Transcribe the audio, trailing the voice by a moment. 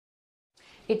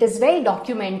It is well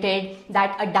documented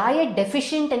that a diet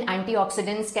deficient in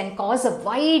antioxidants can cause a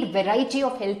wide variety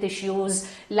of health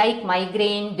issues like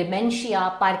migraine,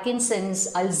 dementia,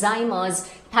 Parkinson's, Alzheimer's,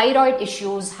 thyroid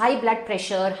issues, high blood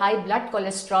pressure, high blood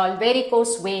cholesterol,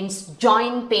 varicose veins,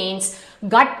 joint pains,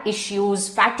 gut issues,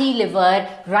 fatty liver,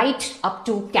 right up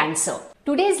to cancer.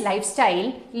 Today's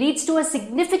lifestyle leads to a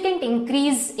significant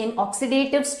increase in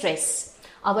oxidative stress.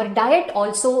 Our diet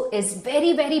also is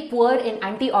very poor in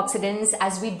antioxidants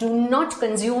as we do not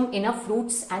consume enough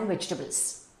fruits and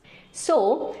vegetables.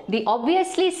 So, the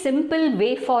obviously simple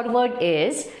way forward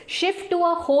is shift to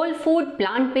a whole food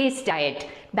plant-based diet.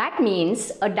 That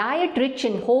means a diet rich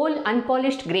in whole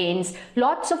unpolished grains,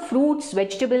 lots of fruits,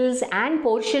 vegetables and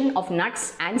portion of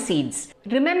nuts and seeds.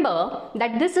 Remember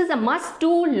that this is a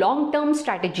must-do long-term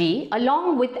strategy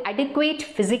along with adequate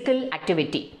physical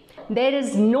activity. There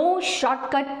is no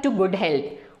shortcut to good health.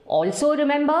 Also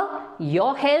remember,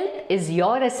 your health is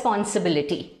your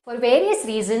responsibility. For various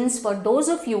reasons, for those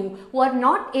of you who are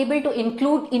not able to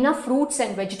include enough fruits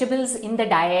and vegetables in the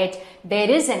diet, there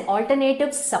is an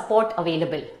alternative support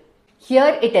available.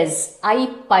 Here it is,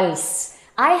 iPulse.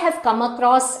 I have come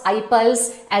across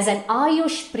iPulse as an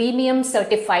Ayush Premium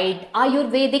Certified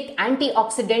Ayurvedic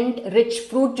Antioxidant Rich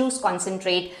Fruit Juice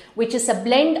Concentrate, which is a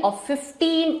blend of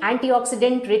 15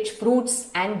 antioxidant rich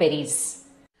fruits and berries.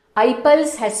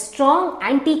 iPulse has strong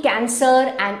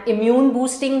anti-cancer and immune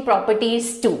boosting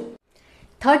properties too.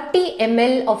 30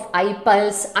 ml of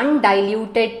iPulse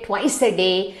undiluted twice a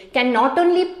day can not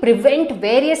only prevent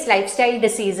various lifestyle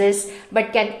diseases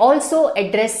but can also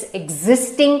address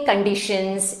existing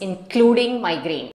conditions including migraine.